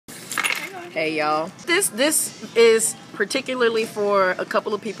Hey y'all. This is particularly for a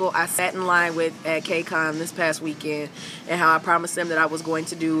couple of people I sat in line with at KCON this past weekend, and how I promised them that I was going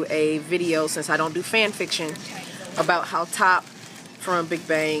to do a video, since I don't do fan fiction, about how T.O.P from Big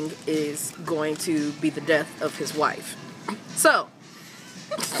Bang is going to be the death of his wife. So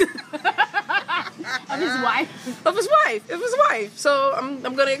Of his wife? Of his wife. So I'm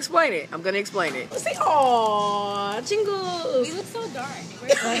gonna explain it. Let's see. Aww, jingles. You look so dark.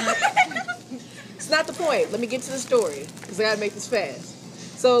 It's not the point. Let me get to the story, because I gotta make this fast.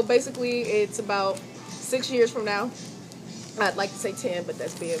 So basically, it's about 6 years from now. I'd like to say 10, but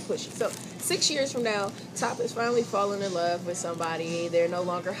that's being pushy. So 6 years from now, T.O.P is finally falling in love with somebody. They're no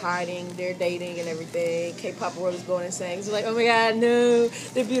longer hiding. They're dating and everything. K-pop world is going insane. It's like, oh my God, no.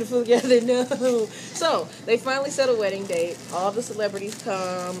 They're beautiful together, no. So they finally set a wedding date. All the celebrities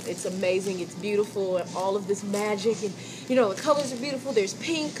come. It's amazing. It's beautiful. And all of this magic. And, you know, the colors are beautiful. There's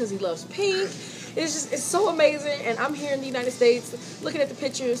pink because he loves pink. It's so amazing. And I'm here in the United States looking at the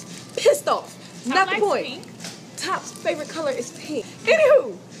pictures, pissed off. Not the point. Pink. T.O.P's favorite color is pink.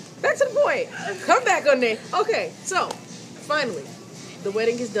 Anywho, back to the point. Come back on there. Okay, so finally, the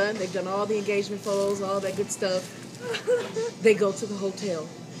wedding is done. They've done all the engagement photos, all that good stuff. They go to the hotel.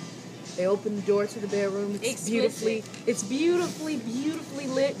 They open the door to the bedroom. It's beautifully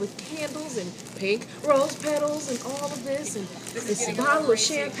lit with candles and pink rose petals and all of this, and it's a bottle of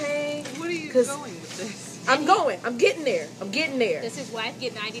champagne. What are you going with this? I'm getting there. Does his wife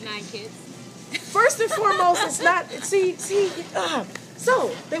get 99 kids? First and foremost, it's not,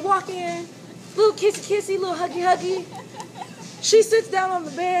 so they walk in, little kissy, little huggy. She sits down on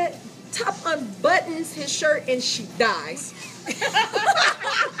the bed, T.O.P unbuttons his shirt, and she dies.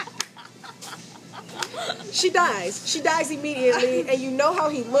 She dies immediately, and you know how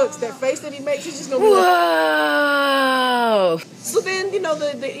he looks, that face that he makes, he's just gonna be like, whoa. So then, you know,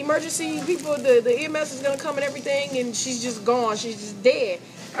 the emergency people, the EMS is gonna come and everything, and she's just gone, she's just dead.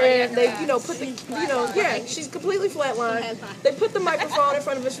 And they, you know, put the, you know, yeah, she's completely flatlined. They put the microphone in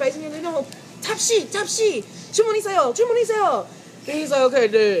front of his face, and you know, T.O.P, 주문이세요. And he's like, okay,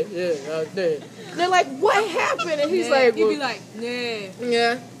 dead, yeah, I'm dead. And they're like, what happened? And he's like, well, he'd be like, nah.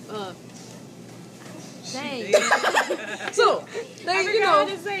 Yeah. Dang. So, they, you know,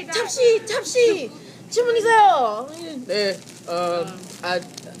 T.O.P, 주문이세요. 네,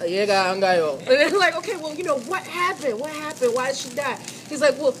 얘가 안 가요. And they're like, okay, well, you know, what happened? Why did she die? He's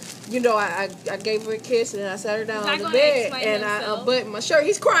like, well, you know, I gave her a kiss, and then I sat her down on the bed, and I unbuttoned my shirt.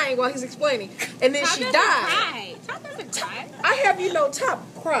 He's crying while he's explaining. And then she died. T.O.P doesn't cry. I have you know, T.O.P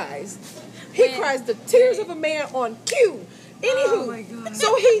cries. He cries the tears of a man on cue. Anywho, oh my God.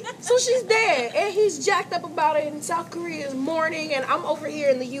 So she's dead, and he's jacked up about it, and South Korea is mourning, and I'm over here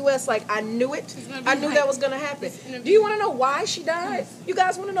in the U.S. like, I knew it. I knew that was going to happen. Do you want to know why she died? You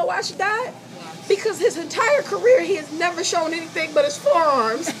guys want to know why she died? Because his entire career, he has never shown anything but his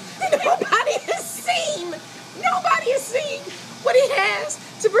forearms. Nobody has seen what he has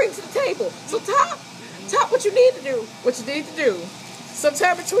to bring to the table. So T.O.P, what you need to do,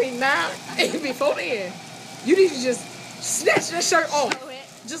 sometime between now and before the end, you need to just snatch that shirt off,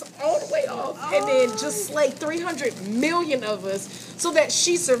 just all the way off, and then just slay 300 million of us so that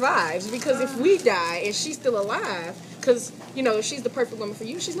she survives. Because if we die and she's still alive, because, you know, if she's the perfect woman for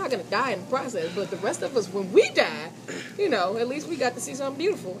you, she's not going to die in the process. But the rest of us, when we die, you know, at least we got to see something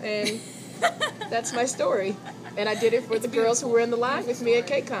beautiful. And that's my story. And I did it for the girls who were in the line with me at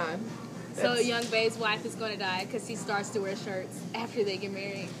KCON. So Young Bae's wife is going to die because he starts to wear shirts after they get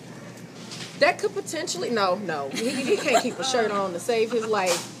married. That could potentially, no. He can't keep a shirt on to save his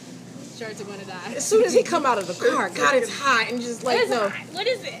life. Shirts are going to die. As soon as he come out of the car, God, it's hot, and just like, no. What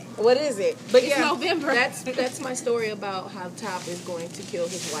is it? What is it? But it's yeah, November. That's my story about how T.O.P is going to kill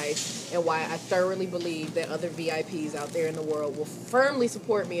his wife, and why I thoroughly believe that other VIPs out there in the world will firmly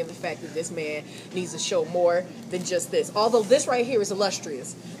support me in the fact that this man needs to show more than just this. Although this right here is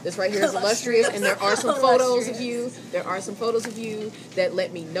illustrious. And there are some photos of you. That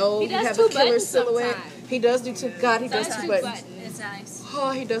let me know you have a killer silhouette. He does do two. God, he does two buttons. It's nice.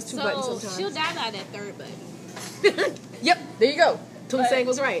 Oh, he does two buttons sometimes. She'll die by that third button. Yep, there you go. Toonsang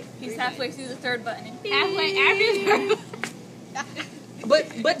was right. He's halfway through the third button. Halfway after the third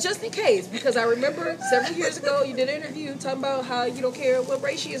button. But just in case, because I remember several years ago you did an interview talking about how you don't care what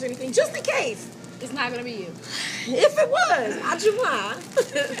race she is or anything. Just in case. It's not going to be you. If it was, Ajuma.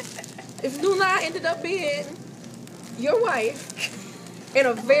 If Nuna ended up being your wife in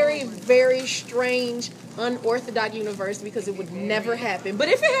a very, very strange, unorthodox universe, because it would never happen. But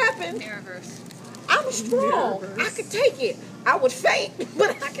if it happened, I'm strong. I could take it. I would faint,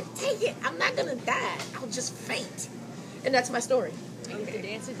 but I could take it. I'm not going to die. I'll just faint. And that's my story. Make the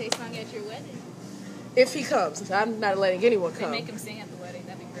dancer taste song at your wedding. If he comes. I'm not letting anyone They come. make him sing at the wedding.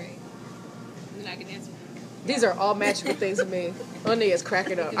 That'd be great. And then I can dance with him. These are all magical things to me. Anya is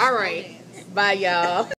cracking up. You can All slow right. dance. Bye, y'all.